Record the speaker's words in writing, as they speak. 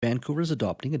Vancouver is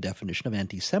adopting a definition of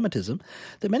anti-Semitism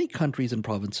that many countries and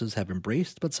provinces have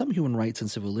embraced, but some human rights and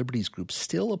civil liberties groups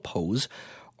still oppose,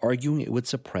 arguing it would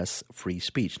suppress free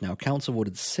speech. Now, Council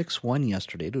voted 6-1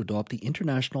 yesterday to adopt the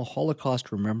International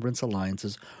Holocaust Remembrance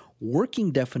Alliance's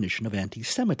working definition of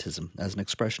anti-Semitism as an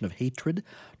expression of hatred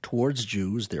towards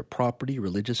Jews, their property,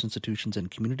 religious institutions, and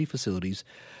community facilities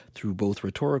through both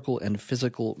rhetorical and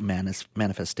physical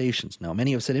manifestations. Now,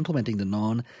 many have said implementing the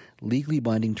non-legally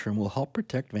binding term will help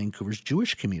protect Vancouver's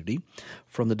Jewish community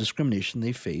from the discrimination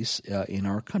they face in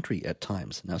our country at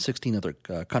times. Now, 16 other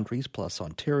countries, plus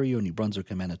Ontario, New Brunswick,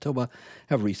 and Manitoba,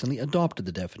 have recently adopted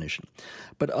the definition.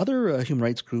 But other human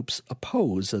rights groups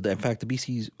oppose. In fact, the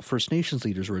BC's First Nations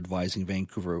leaders were advising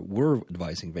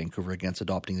Vancouver against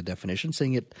adopting the definition,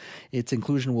 saying its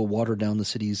inclusion will water down the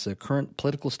city's current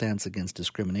political stance against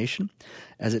discrimination,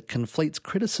 as it conflates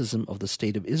criticism of the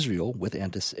state of Israel with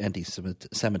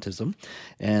anti-Semitism,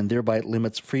 and thereby it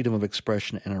limits freedom of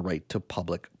expression and a right to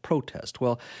public protest.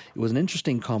 Well, it was an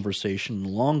interesting conversation,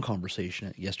 long conversation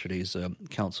at yesterday's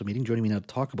council meeting. Joining me now to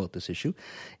talk about this issue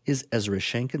is Ezra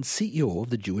Shenkin, CEO of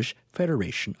the Jewish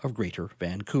Federation of Greater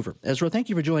Vancouver. Ezra, thank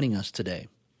you for joining us today.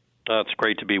 It's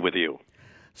great to be with you.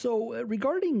 So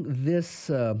regarding this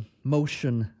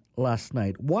motion last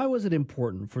night, why was it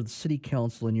important for the City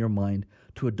Council, in your mind,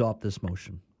 to adopt this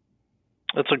motion?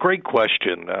 That's a great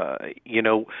question.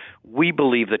 We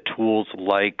believe that tools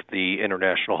like the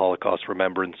International Holocaust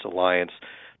Remembrance Alliance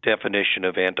definition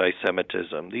of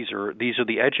anti-Semitism, these are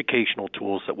the educational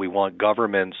tools that we want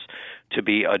governments to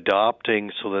be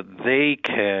adopting so that they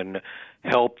can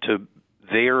help to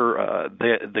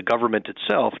the government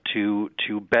itself to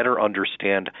better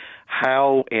understand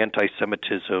how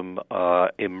anti-Semitism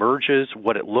emerges,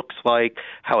 what it looks like,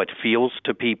 how it feels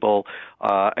to people,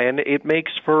 and it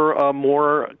makes for a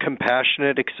more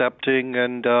compassionate, accepting,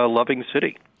 and loving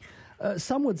city.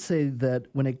 Some would say that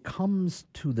when it comes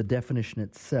to the definition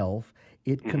itself,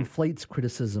 it conflates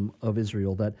criticism of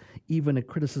Israel, that even a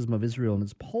criticism of Israel and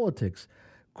its politics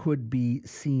could be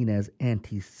seen as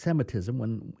anti-Semitism,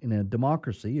 when in a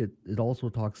democracy it also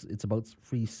talks, it's about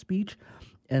free speech,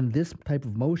 and this type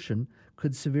of motion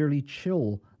could severely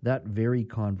chill that very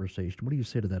conversation. What do you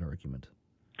say to that argument?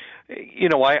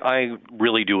 I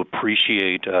really do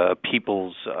appreciate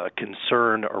people's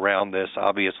concern around this.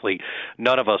 Obviously,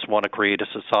 none of us want to create a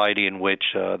society in which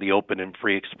the open and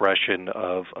free expression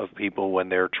of people when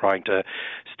they're trying to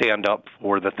stand up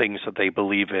for the things that they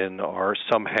believe in are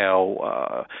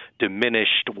somehow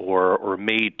diminished or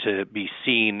made to be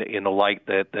seen in a light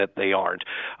that they aren't.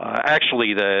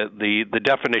 Actually, the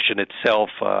definition itself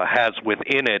has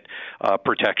within it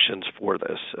protections for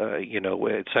this.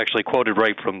 It's actually quoted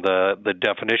right from the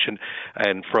definition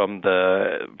and from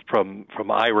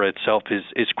IHRA itself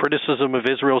is criticism of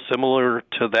Israel similar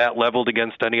to that leveled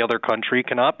against any other country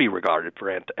cannot be regarded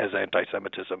as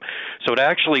anti-Semitism. So it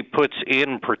actually puts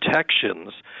in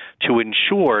protections to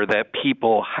ensure that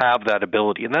people have that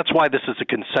ability, and that's why this is a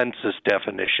consensus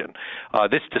definition.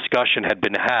 This discussion had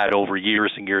been had over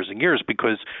years and years and years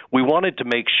because we wanted to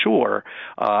make sure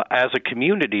as a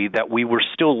community that we were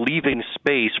still leaving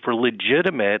space for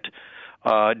legitimate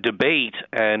debate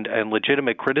and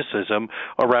legitimate criticism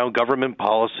around government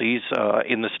policies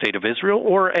in the state of Israel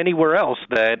or anywhere else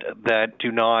that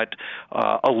do not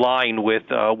align with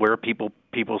where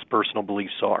people's personal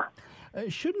beliefs are.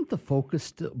 Shouldn't the focus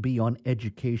still be on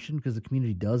education, because the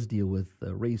community does deal with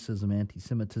racism,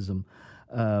 anti-Semitism,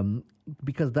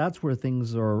 because that's where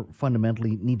things are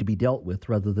fundamentally need to be dealt with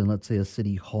rather than, let's say, a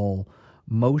city hall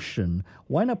motion?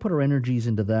 Why not put our energies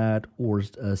into that, or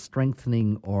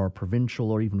strengthening our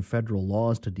provincial or even federal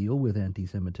laws to deal with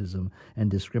anti-Semitism and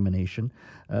discrimination?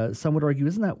 Some would argue,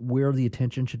 isn't that where the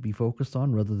attention should be focused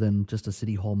on rather than just a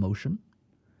city hall motion?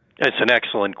 It's an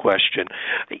excellent question.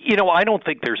 I don't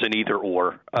think there's an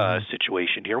either-or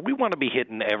situation here. We want to be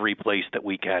hitting every place that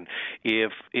we can.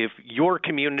 If your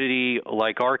community,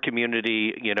 like our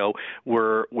community,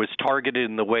 was targeted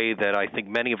in the way that I think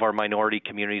many of our minority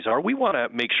communities are, we want to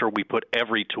make sure we put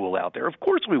every tool out there. Of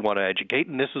course we want to educate,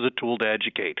 and this is a tool to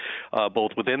educate,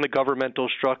 both within the governmental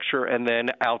structure and then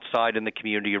outside in the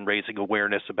community, and raising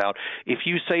awareness about if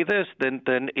you say this,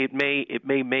 then it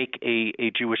may make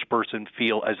a Jewish person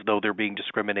feel as though though they're being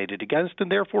discriminated against,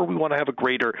 and therefore we want to have a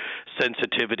greater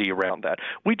sensitivity around that.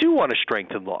 We do want to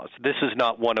strengthen laws. This is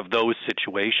not one of those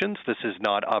situations. This is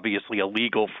not obviously a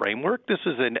legal framework. This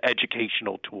is an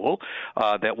educational tool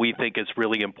that we think is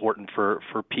really important for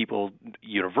people,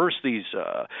 universities,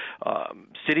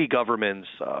 city governments,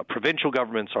 provincial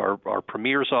governments. Our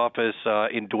Premier's office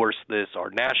endorsed this. Our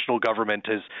national government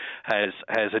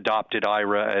has adopted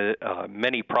IHRA.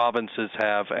 Many provinces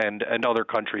have, and other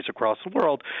countries across the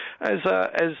world as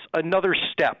another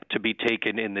step to be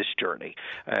taken in this journey.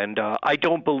 And I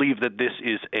don't believe that this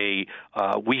is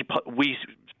we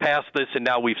passed this and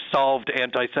now we've solved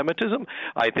anti-Semitism.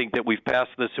 I think that we've passed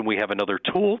this and we have another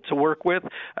tool to work with,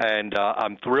 and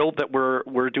I'm thrilled that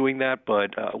we're doing that,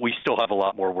 but we still have a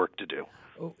lot more work to do.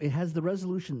 Oh, it has the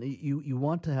resolution. You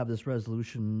want to have this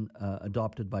resolution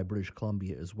adopted by British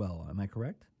Columbia as well. Am I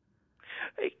correct?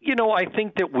 I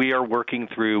think that we are working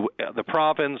through the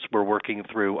province. We're working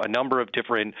through a number of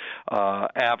different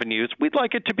avenues. We'd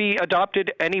like it to be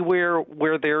adopted anywhere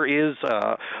where there is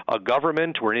a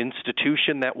government or an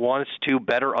institution that wants to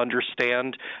better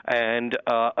understand and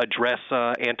address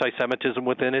anti-Semitism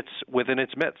within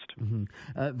its midst.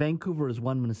 Mm-hmm. Vancouver is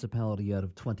one municipality out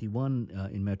of 21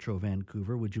 in Metro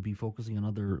Vancouver. Would you be focusing on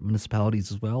other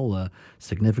municipalities as well?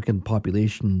 Significant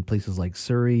population in places like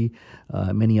Surrey,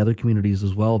 many other communities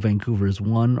as well. Vancouver is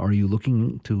one. Are you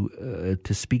looking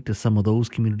to speak to some of those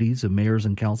communities of mayors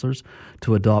and councillors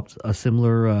to adopt a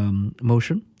similar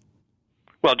motion?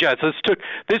 Well, Jess,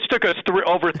 this took us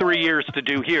over 3 years to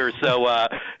do here, so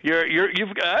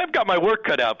I've got my work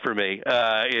cut out for me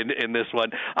in this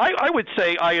one. I would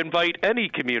say I invite any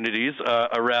communities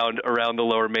around the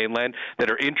Lower Mainland that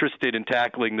are interested in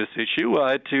tackling this issue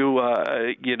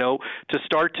to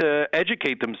start to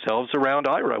educate themselves around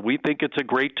IHRA. We think it's a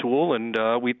great tool, and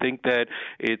we think that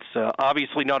it's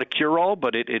obviously not a cure-all,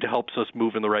 but it helps us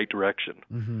move in the right direction.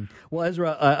 Mm-hmm. Well,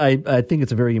 Ezra, I think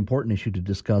it's a very important issue to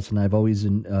discuss, and I've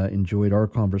always enjoyed our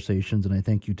conversations, and I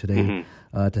thank you today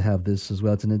to have this as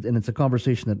well. It's a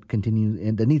conversation that continues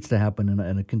and that needs to happen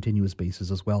on a continuous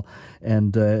basis as well.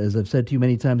 And as I've said to you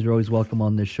many times, you're always welcome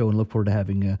on this show, and look forward to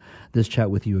having this chat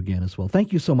with you again as well.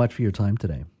 Thank you so much for your time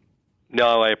today.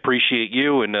 No, I appreciate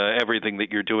you and everything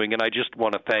that you're doing, and I just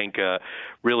want to thank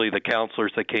really the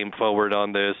councillors that came forward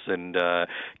on this, and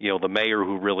the mayor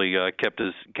who really kept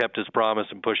his promise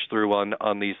and pushed through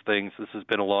on these things. This has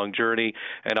been a long journey,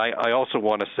 and I also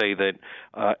want to say that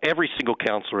every single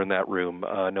councillor in that room,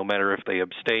 no matter if they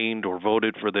abstained or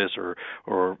voted for this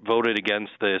or voted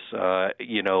against this,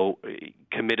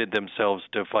 committed themselves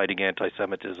to fighting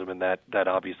anti-Semitism, and that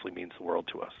obviously means the world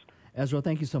to us. Ezra,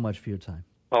 thank you so much for your time.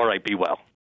 All right, be well.